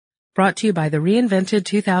Brought to you by the reinvented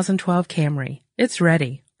 2012 Camry. It's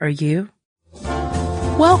ready. Are you?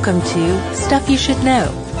 Welcome to Stuff You Should Know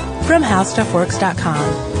from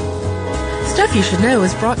HowStuffWorks.com. Stuff You Should Know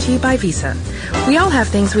is brought to you by Visa. We all have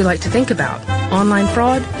things we like to think about. Online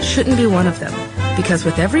fraud shouldn't be one of them, because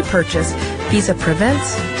with every purchase, Visa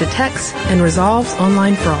prevents, detects, and resolves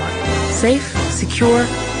online fraud. Safe, secure,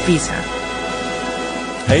 Visa.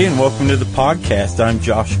 Hey, and welcome to the podcast. I'm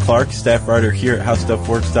Josh Clark, staff writer here at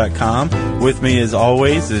HowStuffWorks.com. With me, as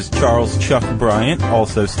always, is Charles Chuck Bryant,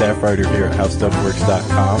 also staff writer here at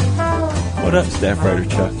HowStuffWorks.com. What up, staff writer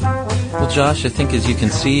Chuck? Well, Josh, I think as you can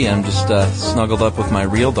see, I'm just snuggled up with my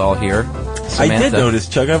real doll here, Samantha. I did notice,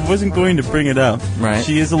 Chuck. I wasn't going to bring it up. Right.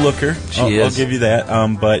 She is a looker. She is. I'll give you that.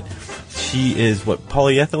 But she is, what,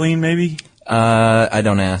 polyethylene, maybe? I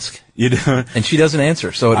don't ask. You don't? And she doesn't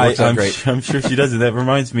answer, so it works out great. I'm sure she doesn't. That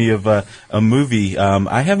reminds me of a movie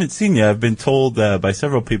I haven't seen yet. I've been told by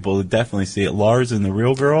several people to definitely see it. Lars and the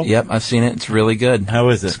Real Girl. Yep, I've seen it. It's really good. How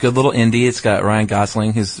is it? It's a good little indie. It's got Ryan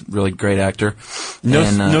Gosling, who's a really great actor.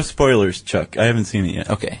 No spoilers, Chuck. I haven't seen it yet.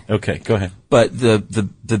 Okay, go ahead. But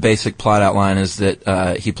the basic plot outline is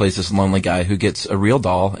that he plays this lonely guy who gets a real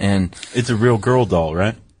doll, and it's a real girl doll,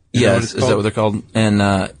 right? Yes, is that what they're called?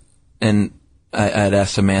 And I had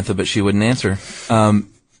asked Samantha, but she wouldn't answer. And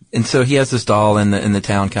so he has this doll, and the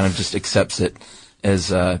town kind of just accepts it as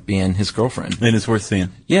being his girlfriend. And it's worth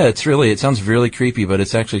seeing. Yeah, it sounds really creepy, but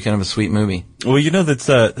it's actually kind of a sweet movie. Well, you know,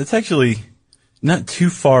 that's actually not too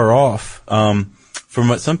far off from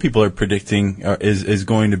what some people are predicting is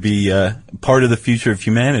going to be part of the future of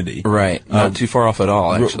humanity. Right. Not too far off at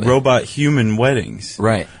all, actually. Robot human weddings.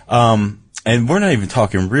 Right. And we're not even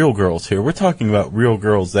talking real girls here. We're talking about real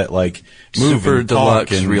girls that move super and deluxe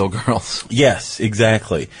talk and, real girls. Yes,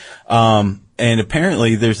 exactly. And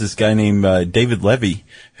apparently there's this guy named David Levy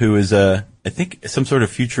who is I think some sort of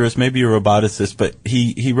futurist, maybe a roboticist, but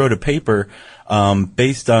he wrote a paper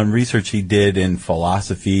based on research he did in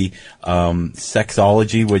philosophy,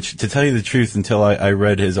 sexology, which, to tell you the truth, until I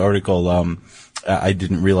read his article, I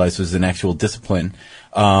didn't realize was an actual discipline.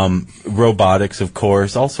 Robotics, of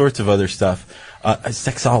course, all sorts of other stuff.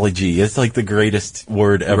 Sexology is like the greatest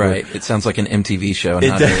word ever. Right. It sounds like an MTV show,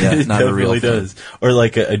 not a real thing. Does. Or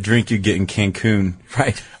like a drink you get in Cancun.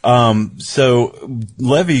 Right. So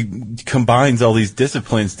Levy combines all these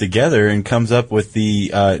disciplines together and comes up with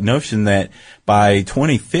the notion that by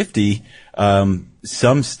 2050,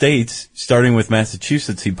 some states, starting with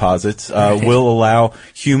Massachusetts, he posits, will allow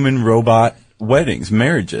human-robot weddings,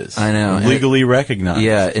 marriages. I know. Legally recognized.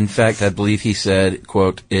 Yeah. In fact, I believe he said,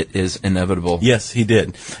 quote, "It is inevitable." Yes, he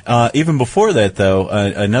did. Even before that, though,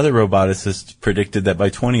 another roboticist predicted that by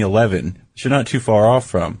 2011, which you're not too far off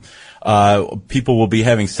from, people will be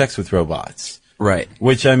having sex with robots. Right.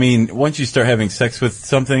 Which, I mean, once you start having sex with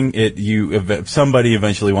something, somebody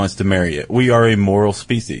eventually wants to marry it. We are a moral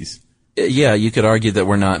species. Yeah, you could argue that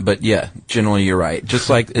we're not, but yeah, generally you're right.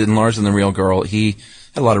 Just like in Lars and the Real Girl, he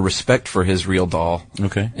had a lot of respect for his real doll.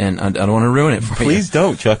 Okay. And I don't want to ruin it for you. Please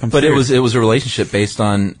don't, Chuck. But it was a relationship based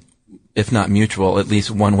on, if not mutual, at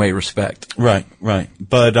least one-way respect. Right.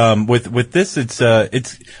 But with this, it's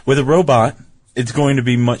with a robot, it's going to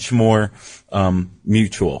be much more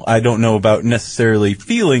mutual. I don't know about necessarily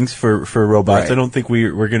feelings for robots. Right. I don't think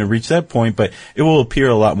we're going to reach that point, but it will appear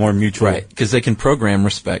a lot more mutual. Right, because they can program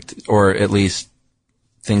respect, or at least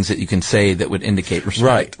things that you can say that would indicate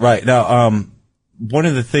respect. Right. Now, one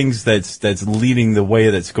of the things that's leading the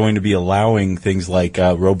way that's going to be allowing things like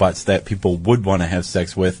robots that people would want to have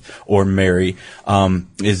sex with or marry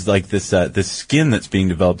is like this skin that's being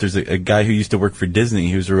developed. There's a guy who used to work for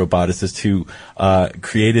Disney who's a roboticist who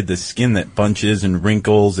created this skin that bunches and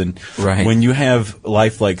wrinkles, and right. When you have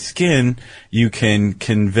lifelike skin, you can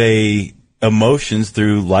convey emotions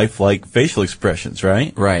through lifelike facial expressions,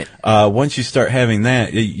 right? Right. Once you start having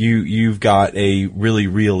that, you've got a really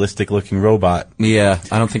realistic looking robot. Yeah,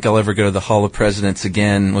 I don't think I'll ever go to the Hall of Presidents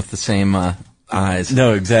again with the same eyes.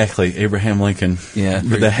 No, exactly. Abraham Lincoln. Yeah.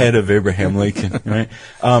 The head of Abraham Lincoln, right?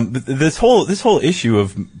 This whole issue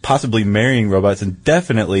of possibly marrying robots and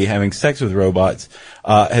definitely having sex with robots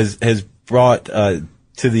has brought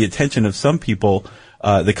to the attention of some people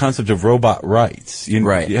the concept of robot rights.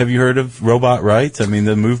 Right. Have you heard of robot rights? I mean,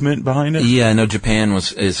 the movement behind it? Yeah, I know Japan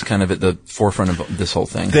is kind of at the forefront of this whole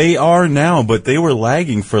thing. They are now, but they were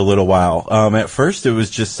lagging for a little while. At first it was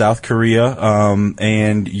just South Korea,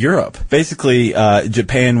 and Europe. Basically,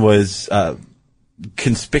 Japan was,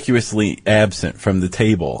 conspicuously absent from the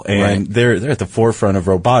table, and right. they're at the forefront of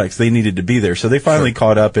robotics. They needed to be there. So they finally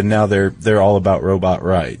caught up, and now they're all about robot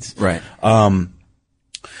rights. Right.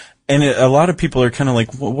 And a lot of people are kind of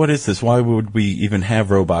like, what is this? Why would we even have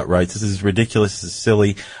robot rights? This is ridiculous. This is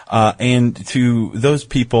silly. And to those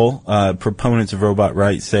people, proponents of robot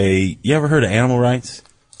rights say, you ever heard of animal rights?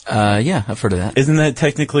 Yeah, I've heard of that. Isn't that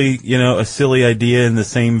technically, a silly idea in the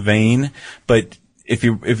same vein? But if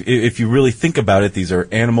you really think about it, these are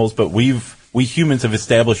animals, but we humans have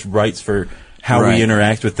established rights for how we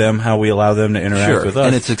interact with them, how we allow them to interact with us.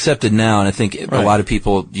 And it's accepted now, and I think a lot of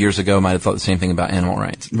people years ago might have thought the same thing about animal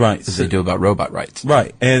rights. Right. As they do about robot rights.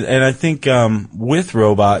 Right. And I think, with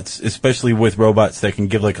robots, especially with robots that can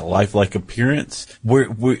give like a lifelike appearance,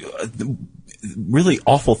 really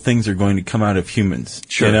awful things are going to come out of humans.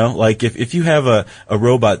 Sure. Like if you have a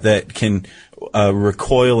robot that can,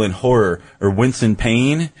 recoil in horror or wince in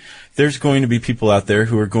pain, there's going to be people out there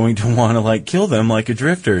who are going to want to kill them like a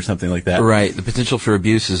drifter or something like that. Right. The potential for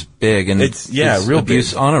abuse is big, and it's real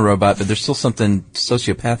abuse big on a robot, but there's still something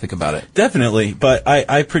sociopathic about it. Definitely. But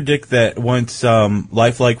I predict that once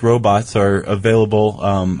lifelike robots are available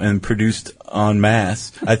and produced en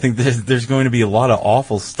masse, I think there's going to be a lot of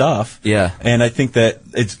awful stuff. Yeah. And I think that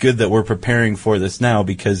it's good that we're preparing for this now,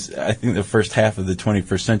 because I think the first half of the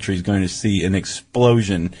 21st century is going to see an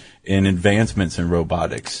explosion in advancements in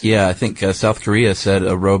robotics. Yeah, I think South Korea said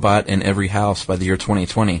a robot in every house by the year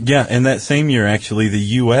 2020. Yeah, and that same year, actually, the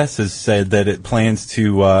U.S. has said that it plans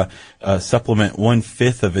to supplement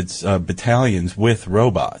 1/5 of its battalions with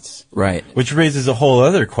robots. Right. Which raises a whole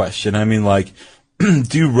other question. I mean,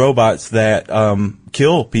 do robots that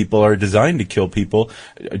kill people, are designed to kill people,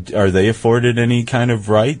 are they afforded any kind of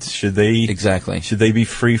rights? Should they be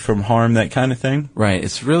free from harm, that kind of thing? Right.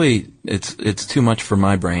 It's really it's too much for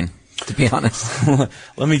my brain, to be honest.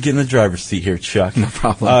 Let me get in the driver's seat here, Chuck. No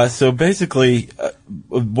problem. So basically,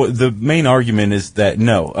 the main argument is that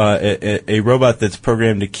no, a robot that's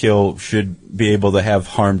programmed to kill should be able to have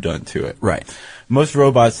harm done to it. Right. Most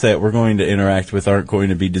robots that we're going to interact with aren't going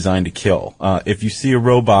to be designed to kill. If you see a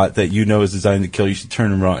robot that you know is designed to kill, you should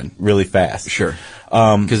turn and run really fast. Sure.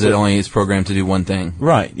 Because it only is programmed to do one thing.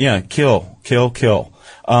 Right. Yeah. Kill.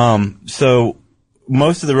 So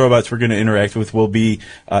most of the robots we're going to interact with will be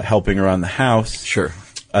helping around the house. Sure.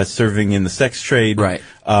 Serving in the sex trade. Right.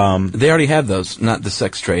 They already have those, not the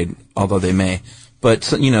sex trade, although they may. But,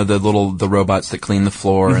 the robots that clean the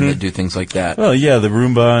floor and that do things like that. Well, yeah, the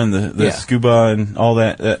Roomba and the Scuba and all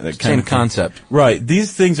that kind of thing. Same concept. Right.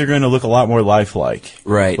 These things are going to look a lot more lifelike.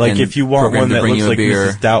 Right. Like if you want one that looks like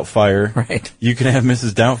Mrs. Doubtfire, right, you can have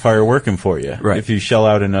Mrs. Doubtfire working for you. Right. If you shell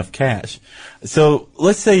out enough cash. So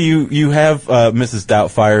let's say you have Mrs.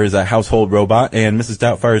 Doubtfire as a household robot, and Mrs.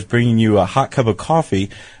 Doubtfire is bringing you a hot cup of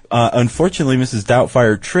coffee. Unfortunately, Mrs.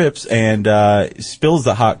 Doubtfire trips and spills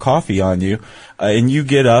the hot coffee on you, and you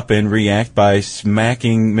get up and react by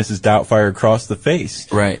smacking Mrs. Doubtfire across the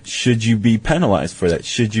face. Right. Should you be penalized for that?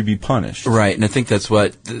 Should you be punished? Right, and I think that's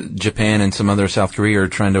what Japan and some other South Korea are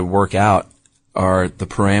trying to work out, are the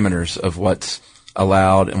parameters of what's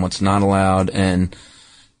allowed and what's not allowed, and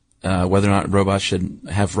whether or not robots should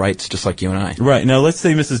have rights just like you and I. Right. Now, let's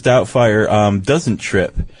say Mrs. Doubtfire doesn't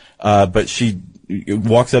trip, but she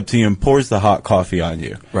walks up to you and pours the hot coffee on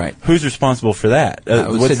you. Right. Who's responsible for that?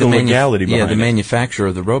 What's the legality behind it? Yeah, the manufacturer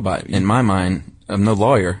of the robot. In my mind, I'm no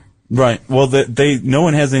lawyer. Right. Well, no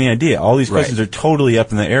one has any idea. All these questions are totally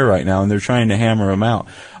up in the air right now, and they're trying to hammer them out.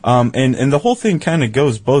 And the whole thing kind of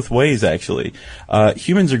goes both ways, actually.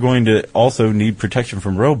 Humans are going to also need protection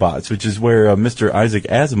from robots, which is where Mr. Isaac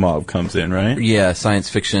Asimov comes in, right? Yeah, science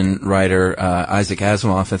fiction writer Isaac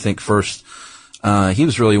Asimov, I think first. He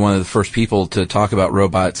was really one of the first people to talk about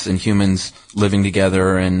robots and humans living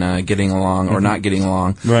together and getting along or not getting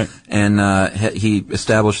along. Right. And he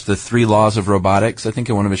established the 3 laws of robotics, I think,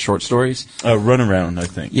 in one of his short stories. Runaround, I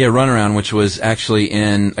think. Yeah, Runaround, which was actually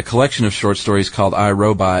in a collection of short stories called I,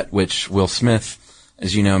 Robot, which Will Smith,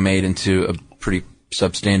 as you know, made into a pretty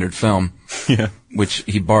substandard film. Yeah. Which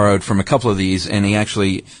he borrowed from a couple of these, and he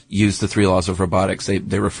actually used the 3 laws of robotics. They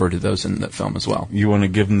refer to those in the film as well. You want to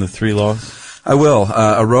give them the 3 laws? I will.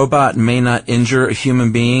 A robot may not injure a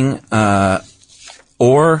human being,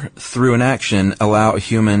 or through an action allow a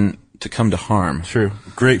human to come to harm. True.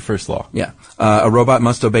 Great first law. Yeah. A robot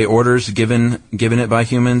must obey orders given it by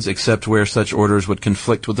humans, except where such orders would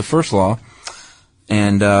conflict with the first law.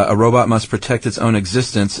 And a robot must protect its own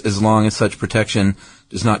existence as long as such protection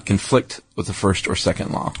does not conflict with the first or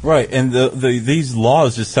second law. Right, and these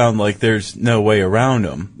laws just sound like there's no way around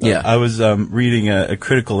them. Yeah. I was reading a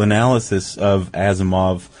critical analysis of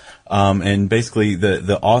Asimov, and basically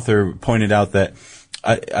the author pointed out that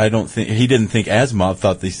he didn't think Asimov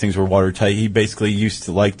thought these things were watertight. He basically used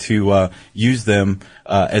to like to use them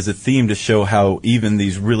as a theme to show how even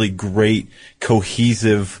these really great,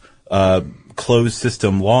 cohesive closed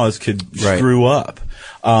system laws could Right. screw up.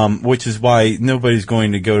 Which is why nobody's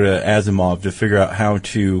going to go to Asimov to figure out how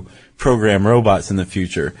to program robots in the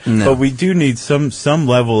future. No. But we do need some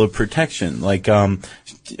level of protection. Like,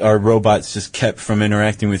 are robots just kept from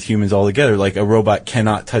interacting with humans altogether? Like, a robot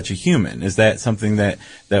cannot touch a human. Is that something that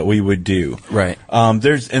we would do? Right.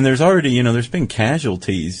 There's already, there's been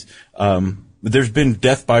casualties. There's been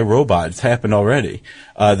death by robot. It's happened already.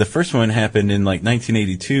 The first one happened in like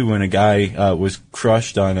 1982 when a guy was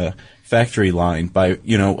crushed on a factory line by,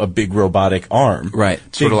 a big robotic arm. Right.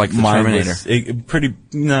 Sort of like the Terminator.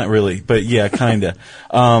 Not really, but yeah, kinda.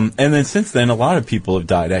 And then since then, a lot of people have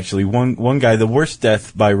died, actually. One guy, the worst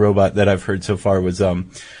death by robot that I've heard so far was, a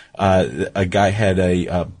guy had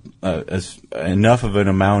enough of an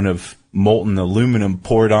amount of molten aluminum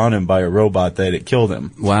poured on him by a robot that it killed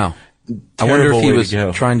him. Wow. I wonder Terrible if he way to was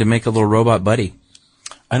go. trying to make a little robot buddy.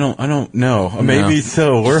 I don't know. Maybe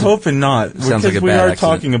so. We're hoping not. Sounds because like a we bad are accident.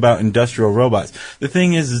 talking about industrial robots. The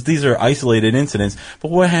thing is these are isolated incidents.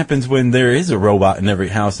 But what happens when there is a robot in every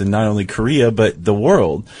house in not only Korea, but the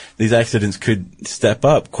world? These accidents could step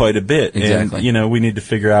up quite a bit. Exactly. And, we need to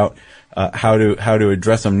figure out how to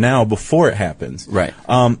address them now before it happens. Right.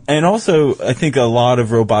 And also, I think a lot of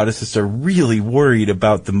roboticists are really worried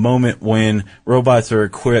about the moment when robots are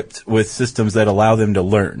equipped with systems that allow them to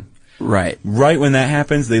learn. Right. Right when that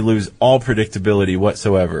happens, they lose all predictability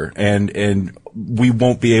whatsoever, and we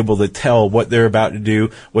won't be able to tell what they're about to do,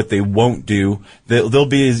 what they won't do. They'll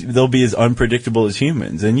be as unpredictable as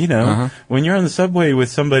humans. And when you're on the subway with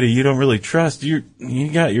somebody you don't really trust, you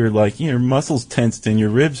got your muscles tensed in your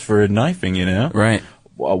ribs for a knifing. Right.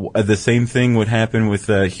 Well, the same thing would happen with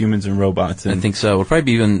humans and robots. I think so. It'll probably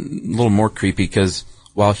be even a little more creepy because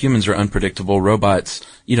while humans are unpredictable, robots,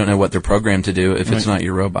 you don't know what they're programmed to do if it's not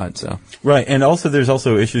your robot. So right, and also there's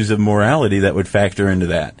also issues of morality that would factor into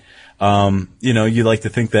that. You like to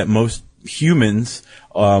think that most humans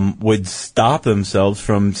would stop themselves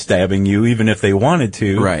from stabbing you even if they wanted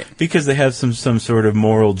to, right? Because they have some sort of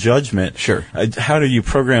moral judgment. Sure. How do you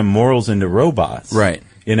program morals into robots? Right.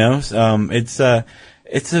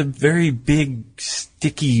 It's a very big,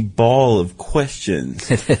 sticky ball of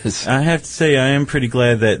questions. It is. I have to say, I am pretty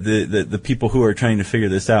glad that the people who are trying to figure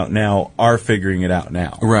this out now are figuring it out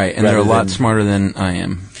now. Right, and they're a lot smarter than I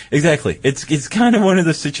am. Exactly. It's kind of one of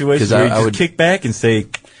those situations 'Cause where you I just would kick back and say,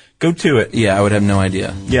 go to it. Yeah, I would have no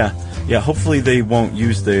idea. Yeah. Hopefully they won't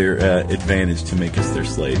use their advantage to make us their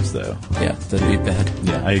slaves, though. Yeah, that'd be bad.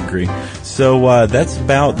 Yeah, I agree. So that's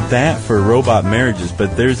about that for robot marriages,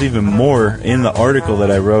 but there's even more in the article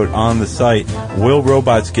that I wrote on the site, Will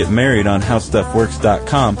Robots Get Married, on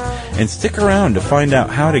HowStuffWorks.com. And stick around to find out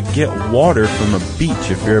how to get water from a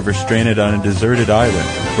beach if you're ever stranded on a deserted island,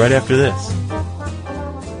 right after this.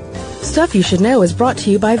 Stuff You Should Know is brought to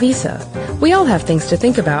you by Visa. We all have things to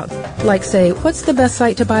think about, like, say, what's the best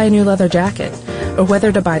site to buy a new leather jacket, or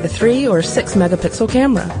whether to buy the 3 or 6 megapixel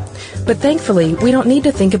camera. But thankfully, we don't need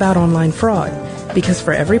to think about online fraud, because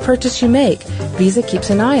for every purchase you make, Visa keeps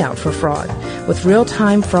an eye out for fraud, with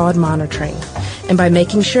real-time fraud monitoring, and by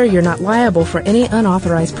making sure you're not liable for any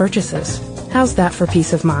unauthorized purchases. How's that for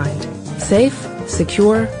peace of mind? Safe,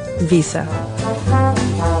 secure, Visa.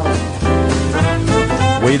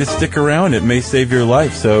 Way to stick around. It may save your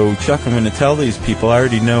life. So, Chuck, I'm going to tell these people. I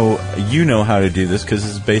already know you know how to do this because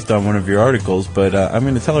this is based on one of your articles, but I'm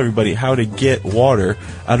going to tell everybody how to get water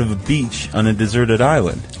out of a beach on a deserted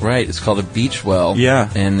island. Right. It's called a beach well.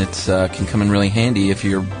 Yeah. And it's can come in really handy if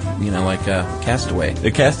you're, like a castaway.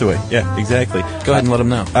 A castaway. Yeah, exactly. Go ahead and let them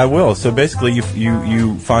know. I will. So basically,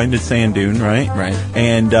 you find a sand dune, right? Right.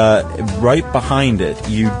 And right behind it,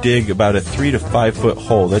 you dig about a 3 to 5 foot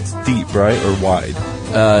hole. That's deep, right, or wide?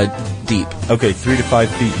 Deep. Okay, 3 to 5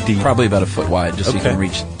 feet deep. Probably about a foot wide, just so you Okay. can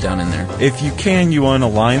reach down in there. If you can, you want to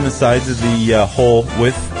line the sides of the hole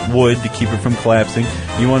with wood to keep it from collapsing.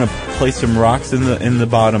 You want to place some rocks in the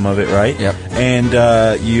bottom of it, right? Yep. And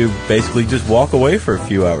you basically just walk away for a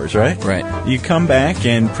few hours, right? Right. You come back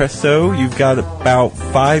and presto, you've got about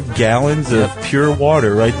 5 gallons of pure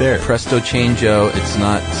water right there. Presto changeo. It's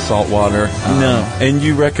not salt water. No, and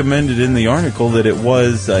you recommended in the article that it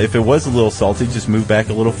was, if it was a little salty, just move back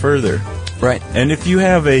a little further. Right. And if you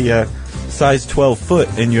have a size 12 foot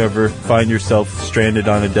and you ever find yourself stranded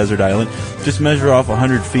on a desert island, just measure off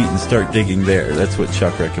 100 feet and start digging there. That's what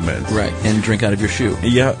Chuck recommends. Right. And drink out of your shoe.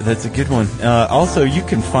 Yeah, that's a good one. Also, you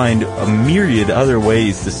can find a myriad other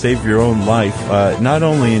ways to save your own life, not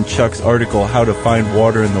only in Chuck's article, How to Find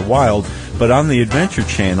Water in the Wild, but on the Adventure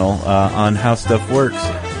Channel on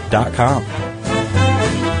HowStuffWorks.com.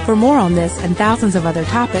 For more on this and thousands of other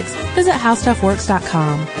topics, visit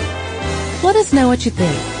HowStuffWorks.com. Let us know what you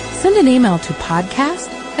think. Send an email to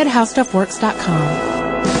podcast@howstuffworks.com.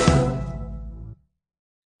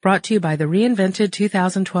 Brought to you by the reinvented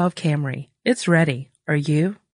 2012 Camry. It's ready. Are you?